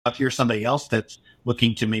If you're somebody else that's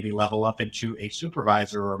looking to maybe level up into a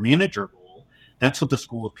supervisor or manager role, that's what the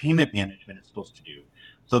School of Payment Management is supposed to do.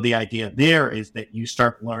 So the idea there is that you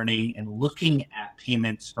start learning and looking at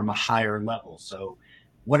payments from a higher level. So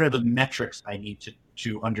what are the metrics I need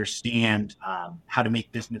to understand how to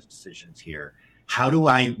make business decisions here? How do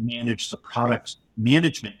I manage the product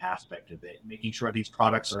management aspect of it, making sure these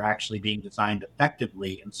products are actually being designed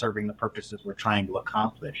effectively and serving the purposes we're trying to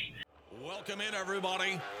accomplish? Welcome in,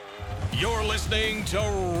 everybody. You're listening to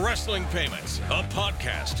Wrestling Payments, a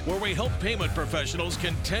podcast where we help payment professionals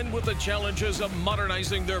contend with the challenges of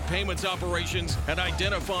modernizing their payments operations and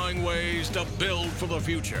identifying ways to build for the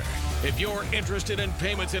future. If you're interested in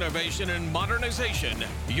payments innovation and modernization,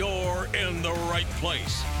 you're in the right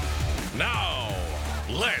place. Now,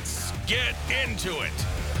 let's get into it.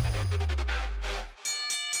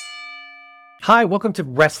 Hi, welcome to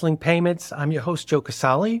Wrestling Payments. I'm your host, Joe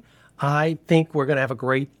Casali. I think we're going to have a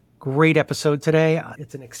great episode today.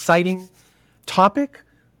 It's an exciting topic.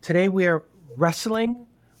 Today we are wrestling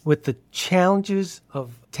with the challenges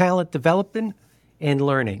of talent development and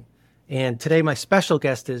learning. And today my special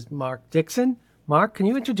guest is Mark Dixon. Mark, can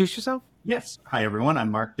you introduce yourself? Yes. Hi, everyone. I'm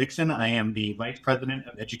Mark Dixon. I am the Vice President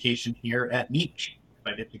of Education here at NEACH.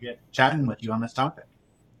 Excited to get chatting with you on this topic.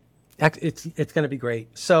 It's going to be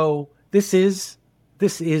great. So this is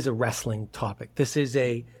a wrestling topic. This is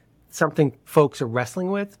something folks are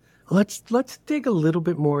wrestling with. Let's dig a little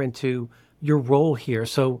bit more into your role here.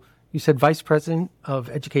 So you said Vice President of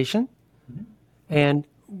Education. Mm-hmm. And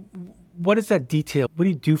what does that detail? What do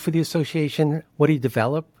you do for the association? What do you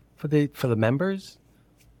develop for the members?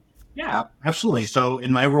 Yeah, absolutely. So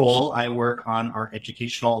in my role, I work on our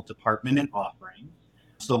educational department and offerings.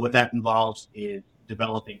 So what that involves is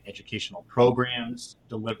developing educational programs,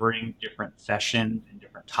 delivering different sessions and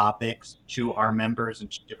different topics to our members and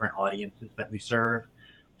to different audiences that we serve,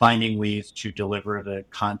 finding ways to deliver the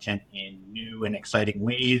content in new and exciting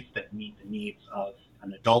ways that meet the needs of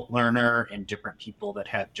an adult learner and different people that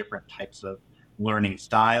have different types of learning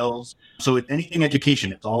styles. So with anything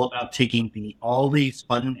education, it's all about taking all these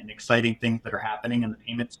fun and exciting things that are happening in the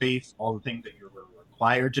payment space, all the things that you're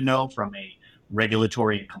required to know from a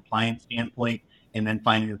regulatory and compliance standpoint, and then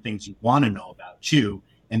finding the things you want to know about too,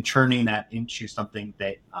 and turning that into something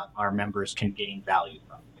that our members can gain value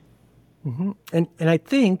from. Mm-hmm. And I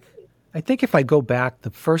think if I go back,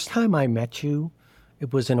 the first time I met you,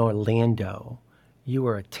 it was in Orlando. You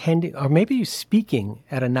were attending, or maybe you speaking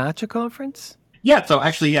at a NEACH conference? Yeah, so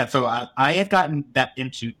I had gotten that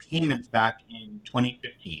into payments back in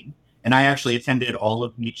 2015, and I actually attended all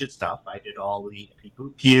of NEACH's stuff. I did all the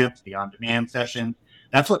PQs, the on-demand sessions.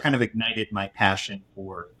 That's what kind of ignited my passion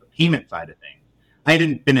for the payment side of things. I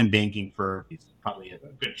hadn't been in banking for probably a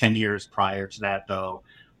good 10 years prior to that, though.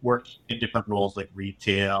 Worked in different roles like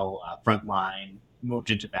retail, frontline, moved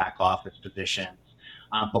into back office positions.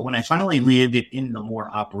 But when I finally landed in the more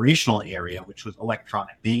operational area, which was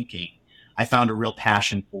electronic banking, I found a real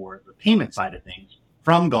passion for the payment side of things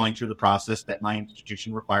from going through the process that my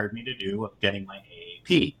institution required me to do of getting my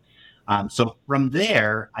AAP. So from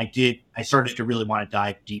there, I started to really want to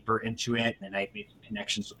dive deeper into it, and I made some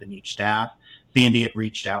connections with the NEACH staff. Sandy had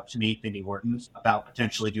reached out to me, Sandy Wharton's, about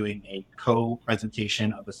potentially doing a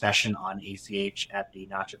co-presentation of a session on ACH at the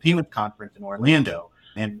NEACH Payment Conference in Orlando.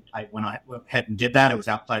 And when I went ahead and did that, it was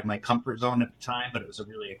outside my comfort zone at the time, but it was a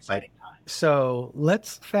really exciting time. So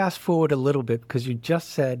let's fast forward a little bit, because you just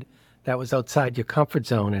said that was outside your comfort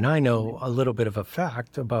zone, and I know a little bit of a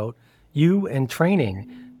fact about you and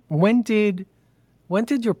training. When did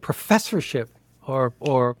your professorship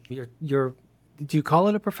or your do you call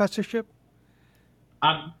it a professorship?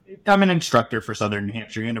 I'm an instructor for Southern New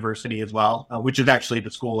Hampshire University as well, which is actually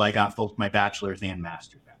the school I got both my bachelor's and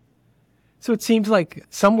master's at. So it seems like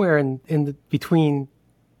somewhere in between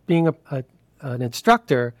being an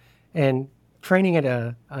instructor and training at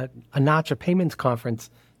a NEACH payments conference,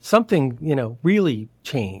 something really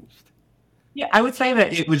changed. Yeah, I would say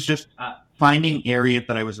that it was just finding areas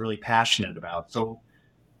that I was really passionate about. So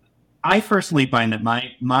I personally find that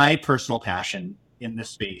my personal passion in this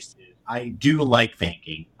space is I do like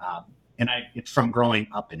banking, and it's from growing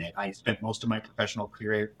up in it. I spent most of my professional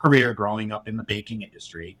career growing up in the banking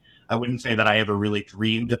industry. I wouldn't say that I ever really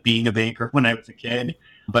dreamed of being a banker when I was a kid,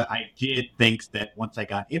 but I did think that once I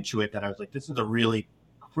got into it, that I was like, this is a really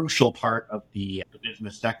crucial part of the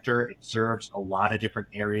business sector. It serves a lot of different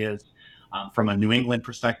areas. From a New England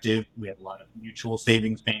perspective, we have a lot of mutual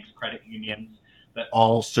savings banks, credit unions that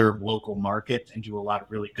all serve local markets and do a lot of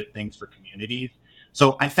really good things for communities.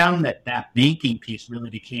 So I found that banking piece really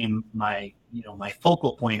became my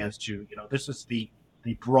focal point as to, this is the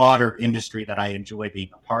the broader industry that I enjoy being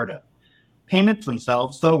a part of. Payments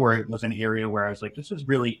themselves, though, where it was an area where I was like, this is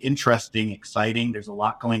really interesting, exciting. There's a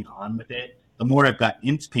lot going on with it. The more I've got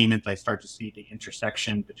into payments, I start to see the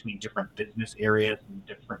intersection between different business areas and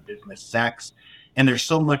different business sects. And there's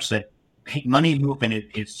so much that money movement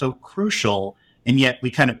is so crucial, and yet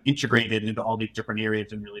we kind of integrate it into all these different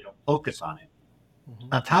areas and really don't focus on it.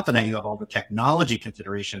 Mm-hmm. On top of that, you have all the technology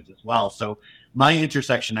considerations as well. So my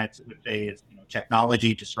intersection, I would say, is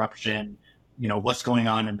technology disruption, what's going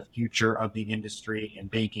on in the future of the industry and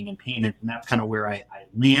banking and payments. And that's kind of where I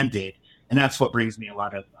landed. And that's what brings me a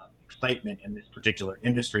lot of excitement in this particular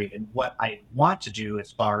industry and what I want to do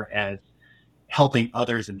as far as helping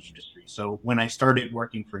others in the industry. So when I started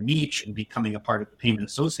working for NEACH and becoming a part of the payment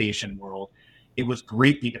association world, it was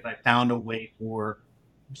great because I found a way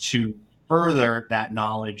to further that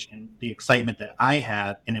knowledge and the excitement that I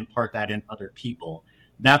have and impart that in other people.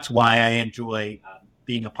 That's why I enjoy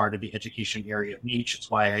being a part of the education area of NEACH. It's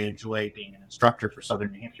why I enjoy being an instructor for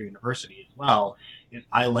Southern New Hampshire University as well.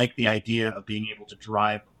 I like the idea of being able to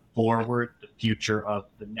drive forward the future of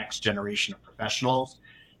the next generation of professionals.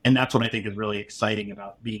 And that's what I think is really exciting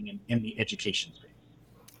about being in the education space.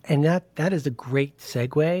 And that is a great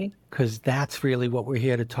segue, because that's really what we're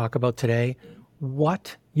here to talk about today.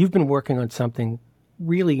 You've been working on something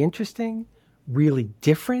really interesting, really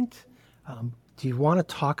different. Do you want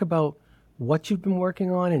to talk about what you've been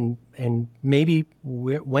working on and maybe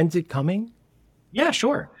when's it coming? Yeah,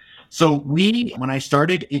 sure. So when I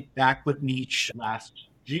started it back with NEACH last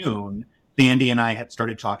June, Sandy and I had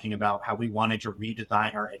started talking about how we wanted to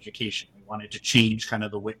redesign our education. We wanted to change kind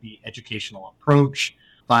of the educational approach,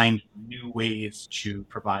 find new ways to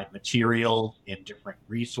provide material and different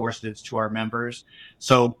resources to our members.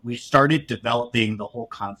 So we started developing the whole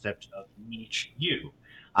concept of NEACH U.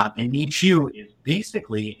 And NEACH U is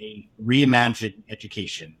basically a reimagined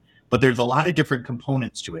education, but there's a lot of different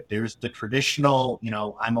components to it. There's the traditional,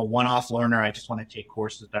 I'm a one-off learner. I just want to take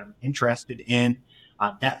courses that I'm interested in.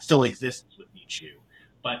 That still exists with NEACH U.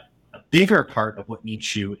 But a bigger part of what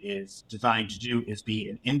NEACH U is designed to do is be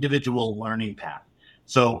an individual learning path.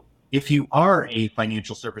 So if you are a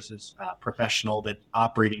financial services professional that's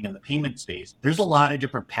operating in the payment space, there's a lot of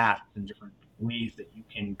different paths and different ways that you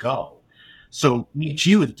can go. So NEACH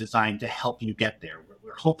U is designed to help you get there. What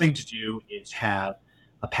we're hoping to do is have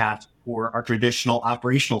a path for our traditional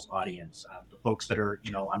operationals audience, the folks that are,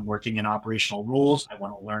 I'm working in operational roles. I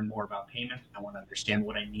want to learn more about payments. I want to understand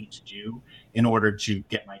what I need to do in order to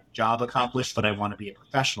get my job accomplished, but I want to be a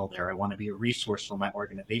professional there. I want to be a resource for my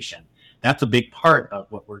organization. That's a big part of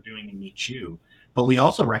what we're doing in NEACH U. But we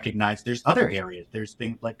also recognize there's other areas. There's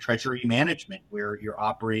things like treasury management, where you're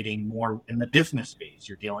operating more in the business space.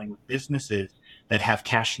 You're dealing with businesses that have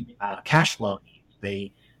cash flow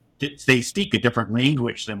needs. They speak a different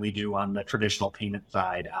language than we do on the traditional payment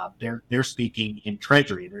side. They're speaking in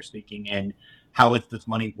treasury. They're speaking in how is this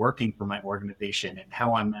money working for my organization and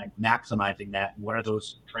how I'm maximizing that. And what are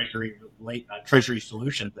those treasury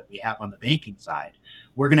solutions that we have on the banking side?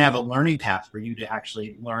 We're going to have a learning path for you to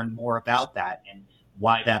actually learn more about that and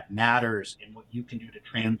why that matters and what you can do to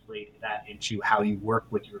translate that into how you work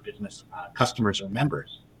with your business customers or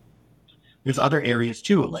members. There's other areas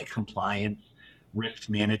too, like compliance, risk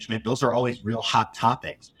management. Those are always real hot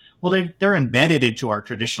topics. Well, they're embedded into our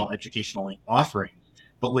traditional educational offerings.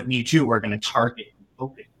 But with NEACH U, we're going to target and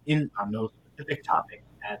focus in on those specific topics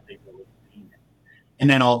as they go with payment. And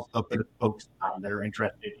then also for the folks that are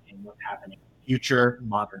interested in what's happening in the future,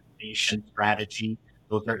 modernization strategy,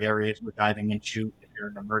 those are areas we're diving into. If you're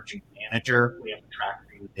an emerging manager, we have a track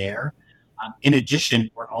for you there. In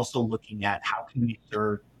addition, we're also looking at how can we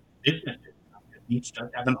serve businesses. NEACH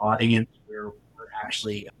does have an audience where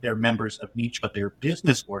they're members of NEACH, but they're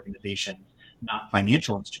business organizations, not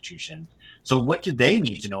financial institutions. So what do they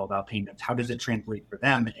need to know about payments? How does it translate for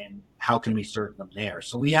them? And how can we serve them there?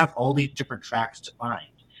 So we have all these different tracks to find.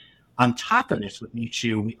 On top of this, with NEACH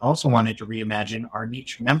U, we also wanted to reimagine our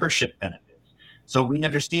NEACH membership benefits. So we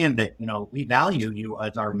understand that, we value you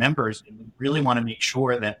as our members, and we really want to make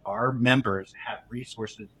sure that our members have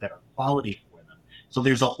resources that are quality for them. So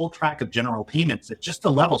there's a whole track of general payments that just to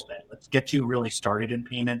level set. Let's get you really started in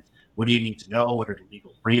payments. What do you need to know? What are the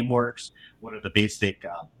legal frameworks? What are the basic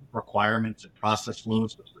requirements and process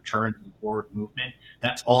flows with returns and forward movement?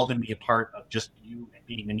 That's all going to be a part of just you and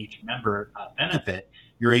being a NEACH member benefit.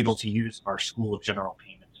 You're able to use our School of General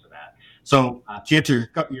Payments for that. So to answer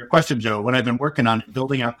your question, Joe, what I've been working on is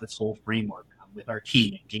building out this whole framework with our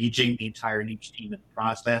team, engaging the entire NEACH team in the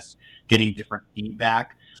process, getting different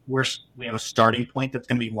feedback. We have a starting point that's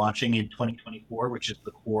going to be launching in 2024, which is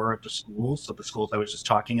the core of the schools. So the schools I was just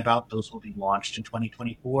talking about, those will be launched in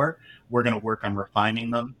 2024. We're going to work on refining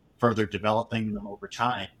them, further developing them over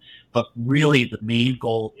time. But really, the main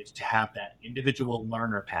goal is to have that individual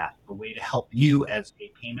learner path, the way to help you as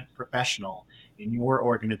a payment professional in your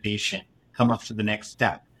organization come up to the next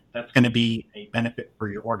step. That's going to be a benefit for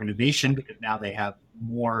your organization because now they have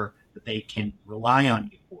more that they can rely on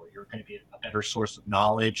you for. You're going to be a better source of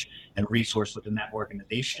knowledge and resource within that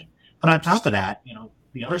organization. But on top of that,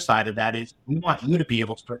 the other side of that is we want you to be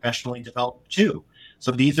able to professionally develop too.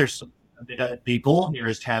 So these are the goal here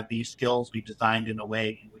is to have these skills be designed in a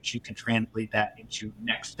way in which you can translate that into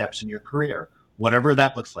next steps in your career, whatever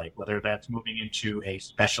that looks like, whether that's moving into a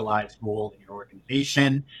specialized role in your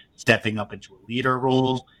organization, stepping up into a leader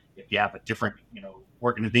role. If you have a different,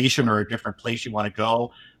 organization or a different place you want to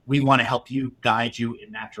go, we want to help you, guide you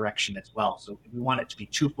in that direction as well. So we want it to be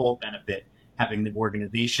twofold benefit, having the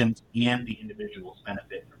organizations and the individuals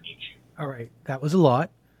benefit from each. All right. That was a lot.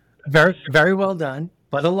 Very, very well done,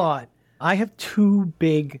 but a lot. I have two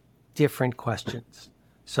big different questions.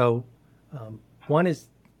 So one is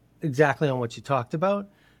exactly on what you talked about.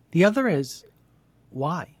 The other is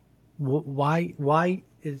why? Why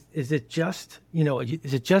is it just,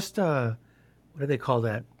 is it just what do they call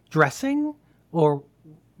that? Dressing? Or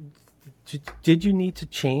did you need to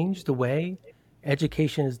change the way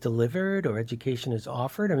education is delivered or education is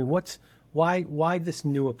offered? I mean, why this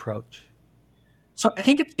new approach? So I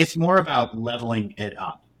think it's more about leveling it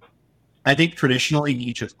up. I think traditionally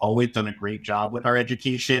NEACH has always done a great job with our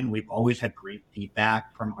education. We've always had great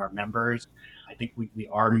feedback from our members. I think we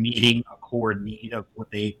are meeting a core need of what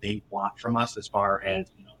they want from us as far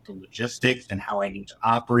as the logistics and how I need to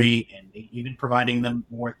operate, and even providing them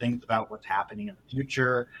more things about what's happening in the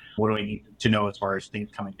future. What do I need to know as far as things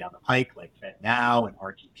coming down the pike like FedNow and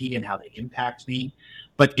RTP and how they impact me?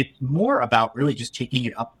 But it's more about really just taking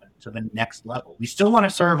it up to the next level. We still want to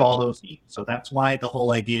serve all those needs. So that's why the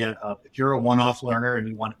whole idea of if you're a one-off learner and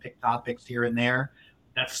you want to pick topics here and there,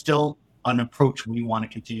 that's still an approach we want to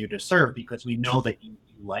continue to serve because we know that you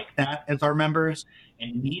like that as our members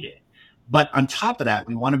and need it. But on top of that,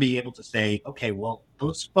 we want to be able to say, okay, well,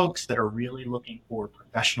 those folks that are really looking for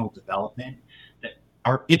professional development that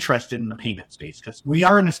are interested in the payment space, because we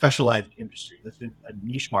are in a specialized industry. This is a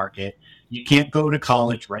niche market. You can't go to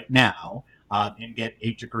college right now and get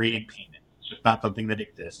a degree in payment. It's just not something that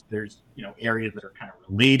exists. There's, areas that are kind of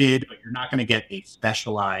related, but you're not going to get a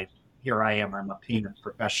specialized, here I am, I'm a payments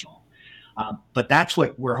professional. But that's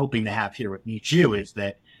what we're hoping to have here with NEACH is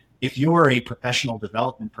that if you're a professional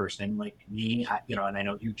development person like me, and I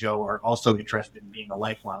know you, Joe, are also interested in being a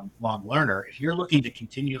lifelong learner, if you're looking to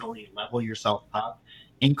continually level yourself up,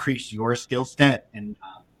 increase your skill set, and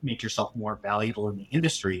make yourself more valuable in the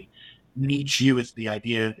industry, NEACH is the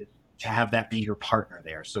idea to have that be your partner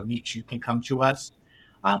there. So NEACH, you can come to us.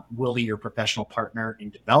 We'll be your professional partner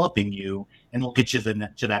in developing you, and we'll get you to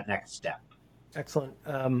that next step. Excellent.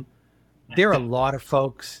 There are a lot of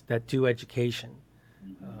folks that do education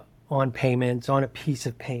on payments, on a piece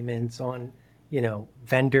of payments, on,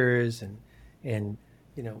 vendors and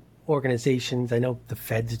organizations. I know the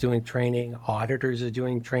Fed's doing training, auditors are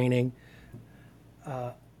doing training.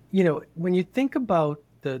 When you think about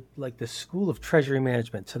the School of Treasury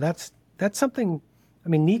Management, so that's something,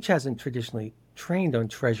 NEACH hasn't traditionally trained on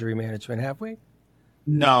treasury management, have we?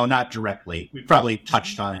 No, not directly. We probably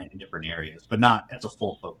touched on it in different areas, but not as a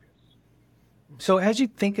full focus. So as you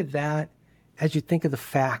think of that, as you think of the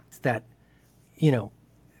fact that,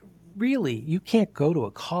 really you can't go to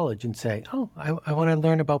a college and say, oh, I want to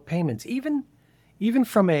learn about payments. Even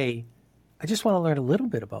from I just want to learn a little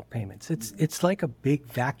bit about payments. It's like a big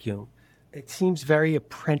vacuum. It seems very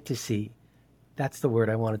apprenticey. That's the word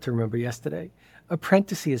I wanted to remember yesterday.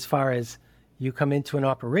 Apprenticey as far as you come into an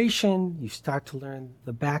operation, you start to learn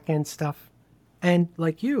the back end stuff. And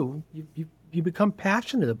like you become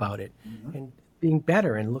passionate about it and being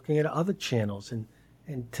better and looking at other channels.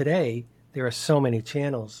 And today there are so many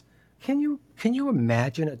channels. Can you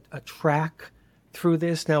imagine a track through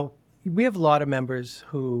this? Now, we have a lot of members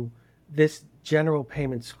who this general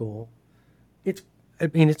payment school, it's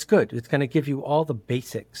good. It's going to give you all the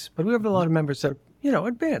basics. But we have a lot of members that are,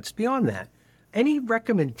 advanced beyond that. Any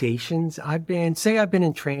recommendations? I've been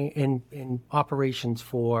in operations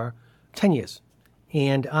for 10 years.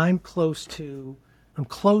 And I'm not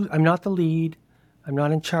the lead. I'm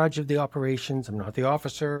not in charge of the operations. I'm not the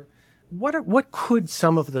officer. What could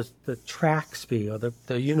some of the tracks be, or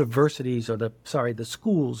the universities, or the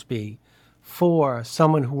schools be for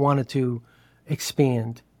someone who wanted to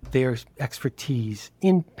expand their expertise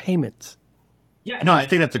in payments? Yeah, no, I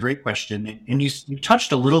think that's a great question. And you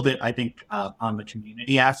touched a little bit, I think, on the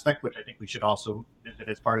community aspect, which I think we should also visit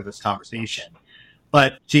as part of this conversation.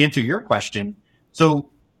 But to answer your question, so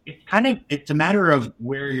it's a matter of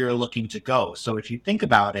where you're looking to go. So if you think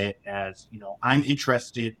about it as, I'm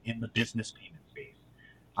interested in the business payment space.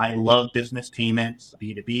 I love business payments,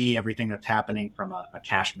 B2B, everything that's happening from a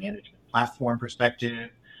cash management platform perspective.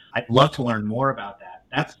 I'd love to learn more about that.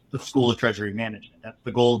 That's the School of Treasury Management. That's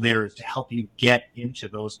the goal there, is to help you get into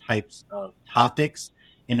those types of topics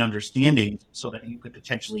and understanding so that you could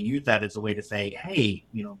potentially use that as a way to say, hey,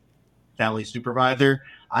 Sally supervisor,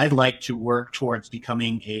 I'd like to work towards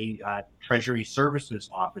becoming a Treasury Services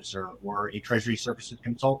officer or a Treasury Services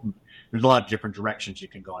consultant. There's a lot of different directions you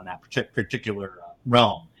can go in that particular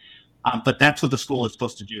realm. But that's what the school is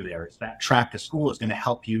supposed to do there. Is that track of school is going to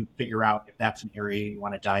help you figure out if that's an area you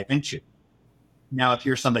want to dive into. Now, if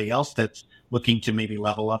you're somebody else that's looking to maybe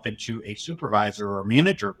level up into a supervisor or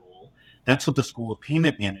manager role, that's what the School of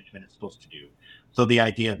Payment Management is supposed to do. So the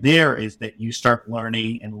idea there is that you start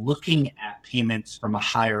learning and looking at payments from a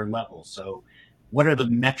higher level. So what are the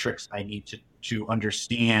metrics I need to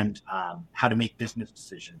understand how to make business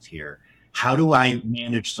decisions here? How do I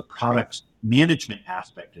manage the product management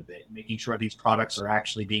aspect of it, making sure these products are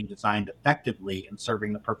actually being designed effectively and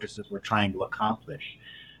serving the purposes we're trying to accomplish?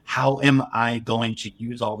 How am I going to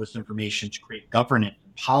use all this information to create governance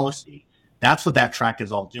and policy? That's what that track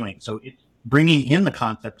is all doing. So it's bringing in the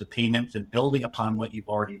concept of payments and building upon what you've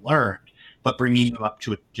already learned, but bringing you up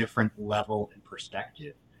to a different level and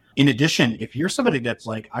perspective. In addition, if you're somebody that's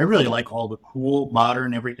like, I really like all the cool,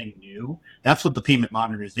 modern, everything new, that's what the payment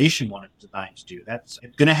modernization one is designed to do. It's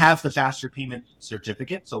going to have the faster payment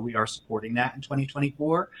certificate. So we are supporting that in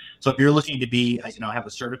 2024. So if you're looking to be, have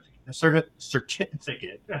a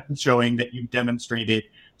certificate showing that you've demonstrated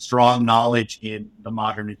strong knowledge in the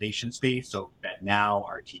modernization space. So FedNow,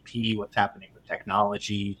 RTP, what's happening with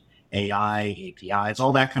technology, AI, APIs,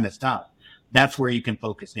 all that kind of stuff. That's where you can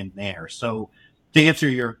focus in there. So to answer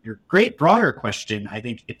your great broader question, I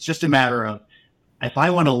think it's just a matter of, if I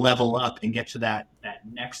want to level up and get to that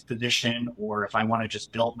next position, or if I want to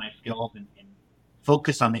just build my skills and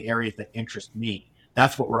focus on the areas that interest me,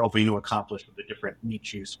 that's what we're hoping to accomplish with the different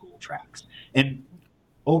NEACH school tracks. And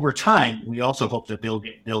over time, we also hope that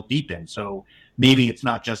they'll deepen. So maybe it's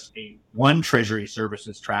not just one Treasury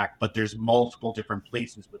Services track, but there's multiple different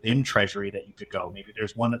places within Treasury that you could go. Maybe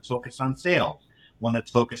there's one that's focused on sales, one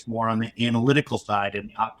that's focused more on the analytical side and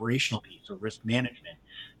the operational piece or risk management.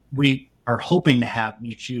 We are hoping to have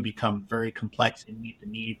NEACH become very complex and meet the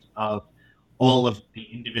needs of all of the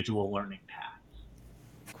individual learning paths.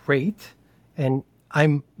 Great. And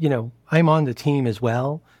I'm on the team as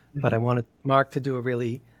well, but I wanted Mark to do a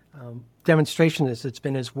really demonstration of this. It's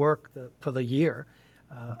been his work for the year.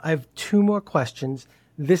 I have two more questions.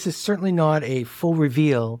 This is certainly not a full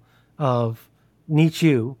reveal of NEACH.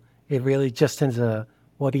 It really just is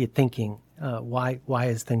what are you thinking? Why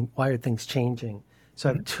are things changing? So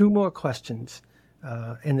I have two more questions.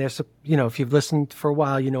 And there's, if you've listened for a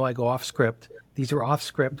while, I go off script. These are off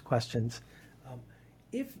script questions.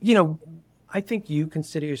 I think you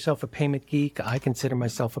consider yourself a payment geek. I consider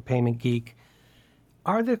myself a payment geek.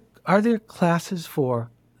 Are there classes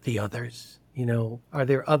for the others? Are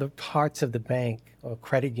there other parts of the bank or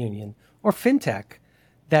credit union or fintech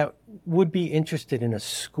that would be interested in a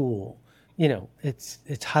school?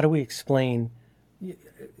 It's how do we explain?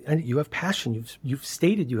 And you have passion. You've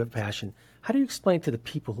stated you have passion. How do you explain to the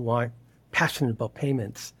people who aren't passionate about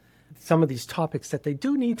payments some of these topics that they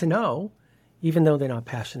do need to know, even though they're not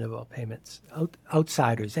passionate about payments?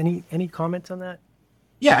 Outsiders. Any comments on that?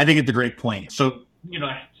 Yeah, I think it's a great point. So,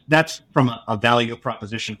 that's from a value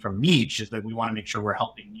proposition from NEACH, is that we want to make sure we're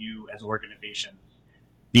helping you as organizations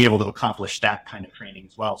be able to accomplish that kind of training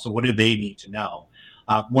as well. So what do they need to know?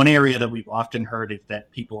 One area that we've often heard is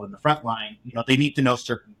that people in the front line, they need to know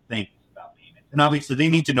certain things about payments. And obviously they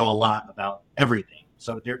need to know a lot about everything.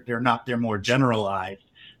 So they're more generalized.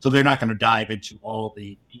 So they're not going to dive into all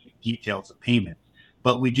the details of payments.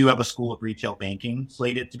 But we do have a school of retail banking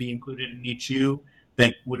slated to be included in NEACH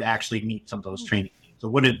that would actually meet some of those training needs. So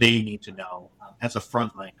what do they need to know as a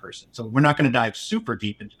frontline person? So we're not going to dive super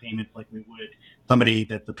deep into payments like we would somebody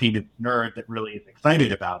that's a payment nerd that really is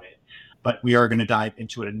excited about it. But we are going to dive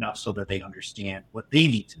into it enough so that they understand what they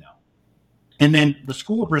need to know. And then the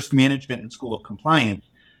School of Risk Management and School of Compliance,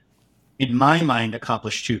 in my mind,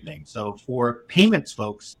 accomplish two things. So for payments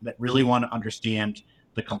folks that really want to understand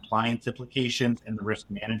the compliance implications and the risk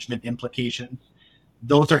management implications,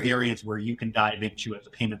 those are areas where you can dive into as a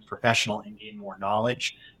payments professional and gain more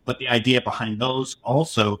knowledge. But the idea behind those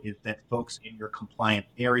also is that folks in your compliance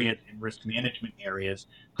areas and risk management areas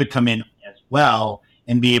could come in as well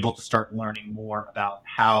and be able to start learning more about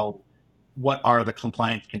what are the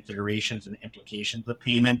compliance considerations and implications of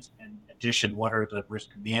payments, and in addition, what are the risk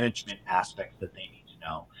management aspects that they need to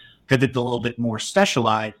know. Because it's a little bit more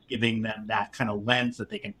specialized, giving them that kind of lens that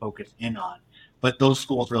they can focus in on. But those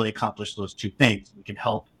schools really accomplish those two things. We can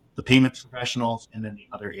help the payments professionals and then the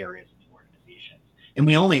other areas of the organization. And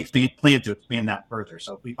we only plan to expand that further.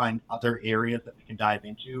 So if we find other areas that we can dive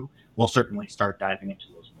into, we'll certainly start diving into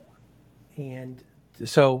those more. And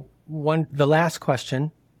so the last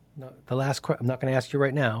question, I'm not going to ask you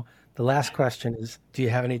right now. The last question is, do you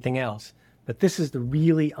have anything else? But this is the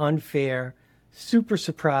really unfair, super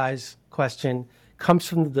surprise question. Comes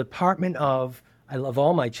from the Department of, I love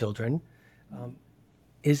all my children.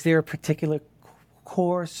 Is there a particular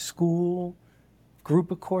course, school,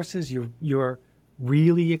 group of courses you're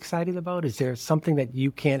really excited about? Is there something that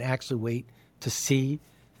you can't actually wait to see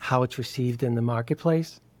how it's received in the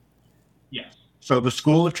marketplace? Yes. So the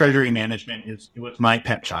School of Treasury Management it was my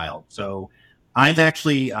pet child. So I'm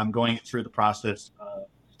going through the process of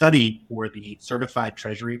study for the Certified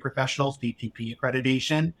Treasury Professional CTP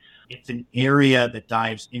accreditation. It's an area that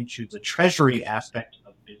dives into the treasury aspect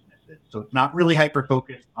of businesses. So it's not really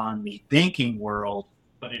hyper-focused on the banking world,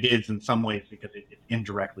 but it is in some ways because it's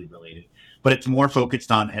indirectly related. But it's more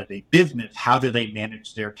focused on, as a business, how do they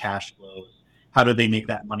manage their cash flows? How do they make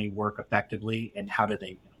that money work effectively? And how do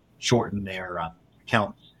they shorten their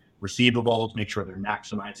accounts receivables, make sure they're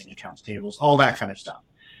maximizing accounts tables, all that kind of stuff.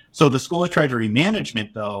 So the School of Treasury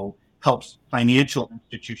Management, though, helps financial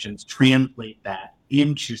institutions translate that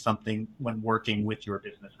into something when working with your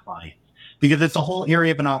business clients. Because it's a whole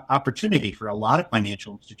area of an opportunity for a lot of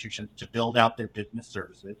financial institutions to build out their business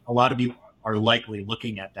services. A lot of you are likely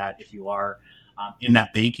looking at that if you are in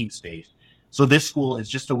that banking space. So this school is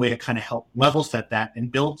just a way to kind of help level set that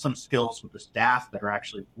and build some skills with the staff that are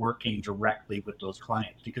actually working directly with those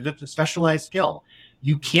clients, because it's a specialized skill.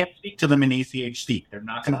 You can't speak to them in ACH speak. They're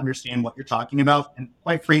not going to understand what you're talking about. And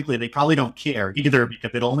quite frankly, they probably don't care either,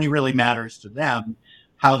 because it only really matters to them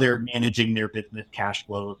how they're managing their business cash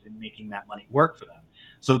flows and making that money work for them.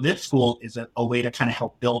 So this school is a way to kind of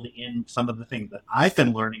help build in some of the things that I've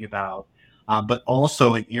been learning about, but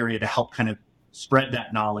also an area to help kind of spread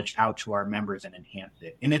that knowledge out to our members and enhance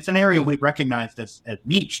it. And it's an area we recognize as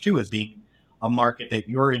NEACH too, as being a market that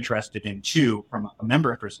you're interested in too, from a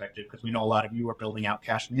member perspective, because we know a lot of you are building out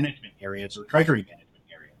cash management areas or treasury management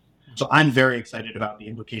areas. So I'm very excited about the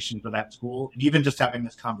implications of that school. And even just having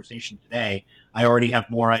this conversation today, I already have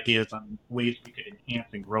more ideas on ways we could enhance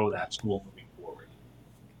and grow that school moving forward.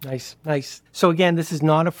 Nice. So again, this is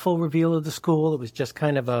not a full reveal of the school. It was just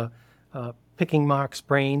kind of a picking Mark's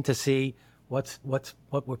brain to see what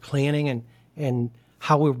we're planning and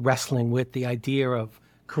how we're wrestling with the idea of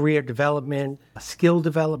career development, skill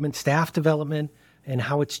development, staff development, and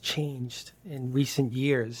how it's changed in recent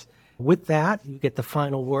years. With that, you get the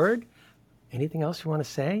final word. Anything else you want to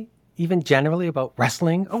say? Even generally about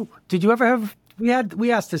wrestling? Oh, did you ever have,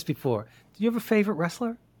 we asked this before. Do you have a favorite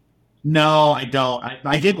wrestler? No, I don't.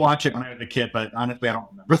 I did watch it when I was a kid, but honestly, I don't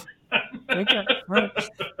remember. Okay, right.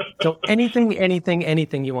 So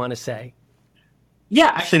anything you want to say?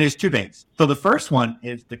 Yeah, actually, there's two things. So the first one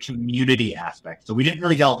is the community aspect. So we didn't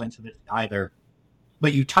really delve into this either,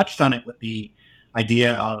 but you touched on it with the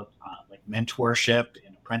idea of like mentorship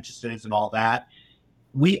and apprentices and all that.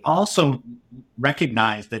 We also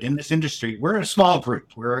recognize that in this industry, we're a small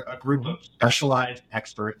group. We're a group of specialized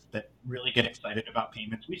experts that really get excited about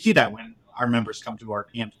payments. We see that when our members come to our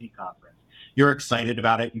PMC conference. You're excited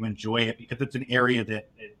about it. You enjoy it because it's an area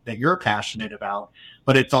that you're passionate about,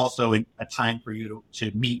 but it's also a time for you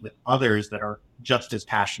to meet with others that are just as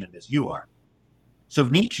passionate as you are. So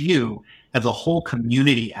NEACH U has a whole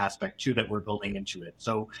community aspect too that we're building into it.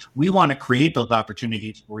 So we want to create those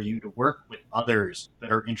opportunities for you to work with others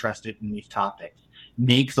that are interested in these topics,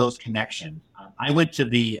 make those connections. I went to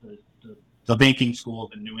the banking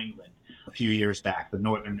schools in New England a few years back, the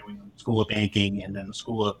Northern New England School of Banking and then the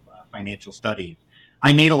School of Financial Studies.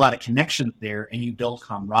 I made a lot of connections there, and you build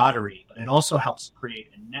camaraderie, but it also helps create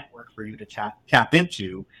a network for you to tap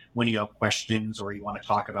into when you have questions or you want to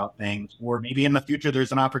talk about things, or maybe in the future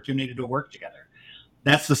there's an opportunity to work together.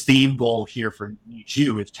 That's the same goal here for NEACH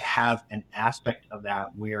U, is to have an aspect of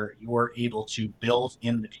that where you're able to build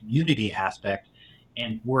in the community aspect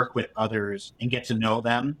and work with others and get to know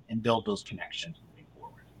them and build those connections moving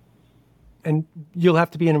forward. And you'll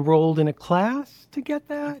have to be enrolled in a class to get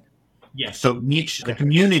that? Yes. So NEACH, the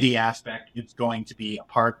community aspect, is going to be a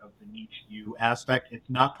part of the NEACH U aspect. It's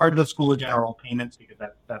not part of the School of General Payments because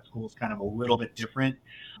that school is kind of a little bit different.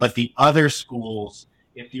 But the other schools,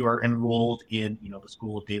 if you are enrolled in, the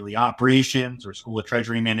School of Daily Operations or School of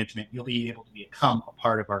Treasury Management, you'll be able to become a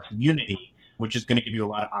part of our community, which is going to give you a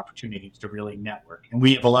lot of opportunities to really network. And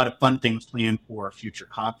we have a lot of fun things planned for future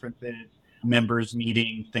conferences, members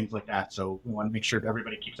meetings, things like that. So we want to make sure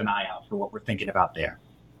everybody keeps an eye out for what we're thinking about there.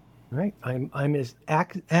 Right. I'm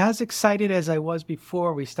as excited as I was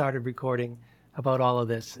before we started recording about all of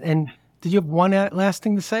this. And did you have one last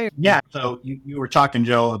thing to say? Yeah. So you were talking,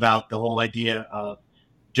 Joe, about the whole idea of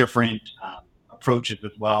different approaches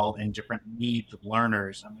as well and different needs of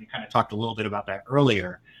learners. And we kind of talked a little bit about that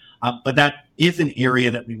earlier. But that is an area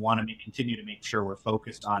that we want to continue to make sure we're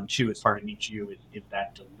focused on too as part of NEACH U is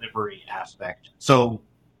that delivery aspect. So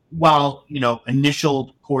while,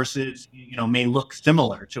 initial courses, may look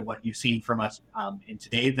similar to what you've seen from us in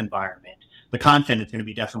today's environment, the content is going to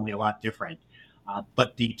be definitely a lot different.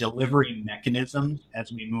 But the delivery mechanisms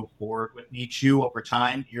as we move forward with NEACH U over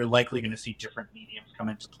time, you're likely going to see different mediums come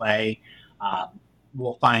into play.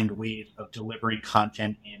 We'll find ways of delivering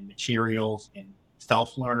content in materials, in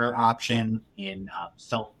self-learner options, in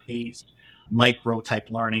self-paced,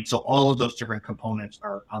 micro-type learning. So all of those different components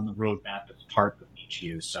are on the roadmap as part of NEACH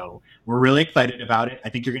U. So we're really excited about it. I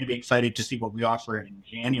think you're going to be excited to see what we offer in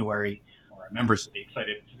January, or our members will be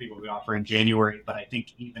excited to see what we offer in January. But I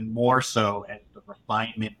think even more so as the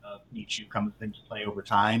refinement of NEACH U comes into play over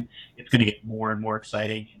time, it's going to get more and more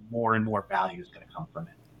exciting and more value is going to come from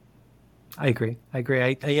it. I agree.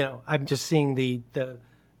 I'm just seeing the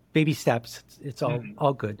baby steps. It's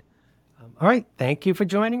all good. All right. Thank you for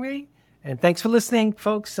joining me. And thanks for listening,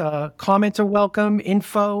 folks. Comments are welcome.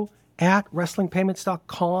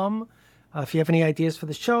 info@wrestlingpayments.com. If you have any ideas for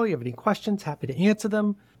the show, you have any questions, happy to answer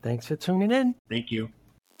them. Thanks for tuning in. Thank you.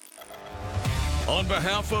 On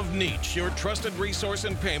behalf of NEACH, your trusted resource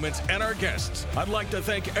in payments, and our guests, I'd like to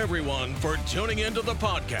thank everyone for tuning into the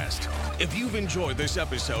podcast. If you've enjoyed this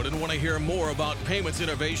episode and want to hear more about payments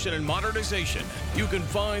innovation and modernization, you can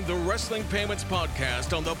find the Wrestling Payments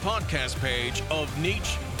Podcast on the podcast page of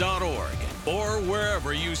NEACH.org or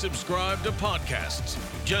wherever you subscribe to podcasts.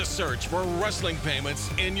 Just search for Wrestling Payments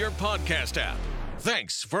in your podcast app.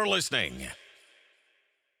 Thanks for listening.